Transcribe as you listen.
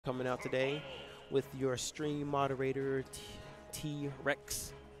coming out today with your stream moderator,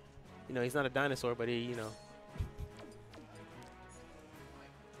 T-Rex. You know, he's not a dinosaur, but he,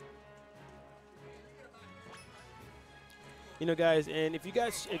 guys, and if you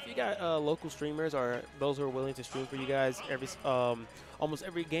got local streamers or those who are willing to stream for you guys almost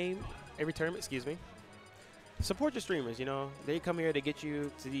every game, every tournament, excuse me, support your streamers. You know, they come here to get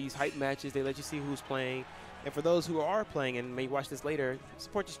you to these hype matches. They let you see who's playing, and for those who are playing and may watch this later,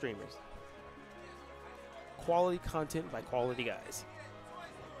 support your streamers. Quality content by quality guys.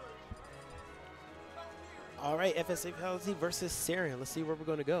 All right, Fatality versus Seren. Let's see where we're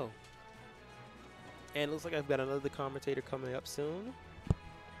going to go. And it looks like I've got another commentator coming up soon.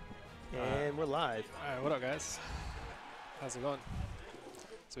 And we're live. All right, what up, guys? How's it going?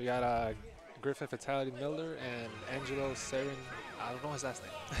 So we got Griffin, Fatality, Miller, and Angelo, Seren. I don't know his last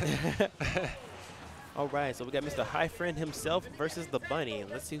name. All right, so we got Mr. High Friend himself versus the Bunny.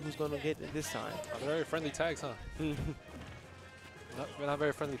 Let's see who's going to get it this time. They're very friendly tags, huh? We're not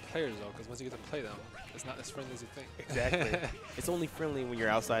very friendly players, though, because once you get to play them, it's not as friendly as you think. Exactly. It's only friendly when you're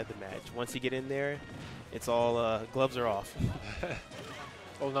outside the match. Once you get in there, it's all gloves are off.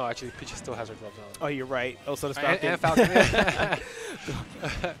 Oh, no, actually, Peach still has her gloves on. Oh, you're right. Oh, so does Falcon. And Falcon.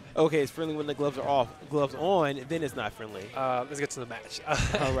 Okay, it's friendly when the gloves are off. Gloves on, then it's not friendly. Let's get to the match.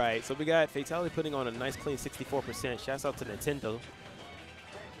 All right, so we got Fatality putting on a nice, clean 64%. Shouts out to Nintendo.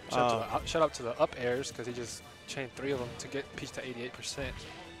 Shout out to the up airs, because he just chained 3 of them to get Peach to 88%.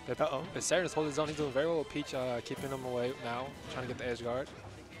 But Seren is holding his own. He's doing very well with Peach, keeping him away now, trying to get the edge guard.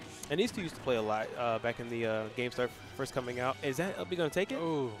 And these two used to play a lot back in the game start first coming out. Is that Uppy going to take it?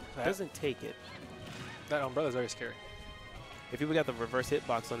 Oh, doesn't take it. That umbrella's very scary. If you would got the reverse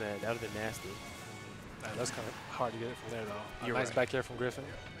hitbox on that, that would have been nasty. That's kind of hard to get it from there, though. You're nice right. back air from Griffin.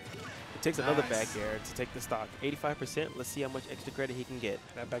 It takes another back air to take the stock. 85%. Let's see how much extra credit he can get.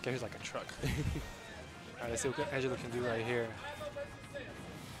 That back air is like a truck. All right, let's see what Angelo can do right here.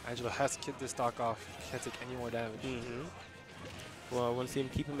 Angelo has to get this stock off. Can't take any more damage. Well, I want to see him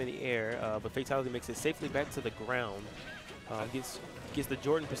keep him in the air, but Fatality makes it safely back to the ground. Gets the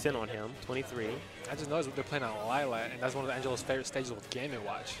Jordan % on him, 23. I just noticed they're playing on Lilat, and that's one of Angelo's favorite stages with Game &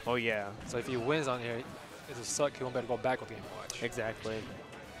 Watch. Oh, yeah. So if he wins on here, it'll suck. He won't be able to go back with Game & Watch. Exactly.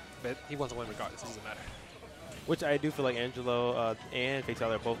 But he wants to win regardless. It doesn't matter. Which I do feel like Angelo and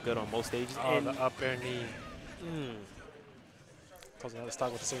Fatality are both good on most stages. Oh, and the up air knee. Close another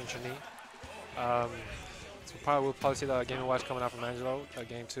stock with the signature knee. So we'll probably see the Game & Watch coming out from Angelo,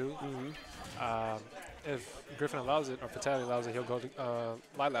 game 2. If Griffin allows it, or Fatality allows it, he'll go to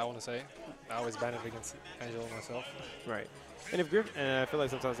Lilat, I want to say. I always ban it against Angelo myself. Right. And if Griffin, I feel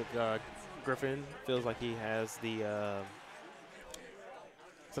like sometimes if Griffin feels like he has the,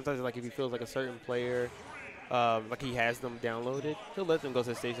 sometimes like if he feels like a certain player, like he has them downloaded, he'll let them go to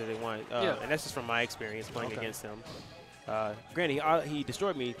the stage that they want. And that's just from my experience playing against him. Granted, he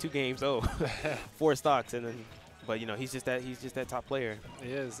destroyed me 2 games, 4 stocks, and then, but you know, he's just that top player.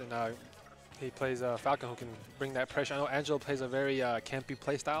 He is, and he plays Falcon, who can bring that pressure. I know Angelo plays a very campy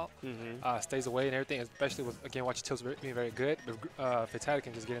play style, stays away and everything, especially with again watching tilts being very good. But Fatality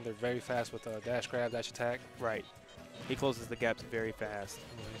can just get in there very fast with a dash grab, dash attack. Right. He closes the gaps very fast.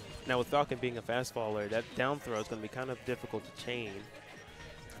 Now with Falcon being a fast faller, that down throw is going to be kind of difficult to chain.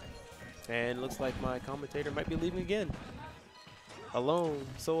 And looks like my commentator might be leaving again. Alone,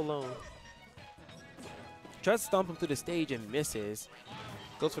 so alone. Tries to stomp him through the stage and misses.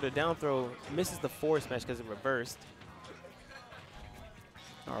 Goes for the down throw, misses the forward smash because it reversed.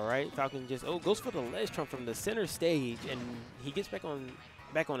 All right, Falcon just goes for the ledge trump from the center stage, and he gets back on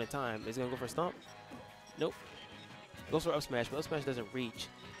in time. Is he gonna go for a stomp? Nope. Goes for up smash, but up smash doesn't reach.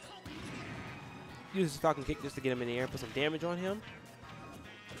 Uses Falcon kick just to get him in the air, put some damage on him.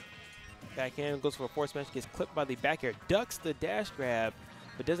 Backhand, goes for a forward smash, gets clipped by the back air, ducks the dash grab,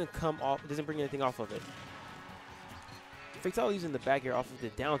 but doesn't come off, doesn't bring anything off of it. Fatality using the back air off of the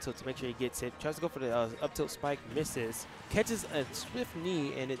down tilt to make sure he gets hit. Tries to go for the up tilt spike, misses, catches a swift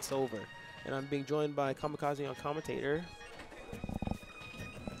knee, and it's over. And I'm being joined by Kamikaze on commentator.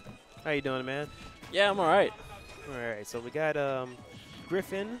 How you doing, man? Yeah, I'm all right. All right, so we got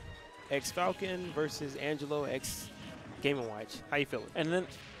Griffin x Falcon versus Angelo x Game & Watch. How you feeling? And then,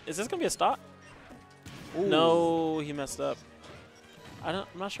 is this gonna be a stop? Ooh. No, he messed up. I'm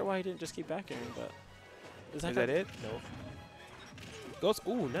not sure why he didn't just keep back airing, but is that it? No. Goes.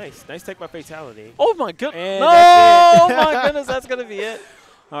 Ooh, nice tech by Fatality. Oh my goodness! And no, oh my goodness, that's gonna be it.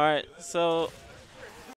 All right, so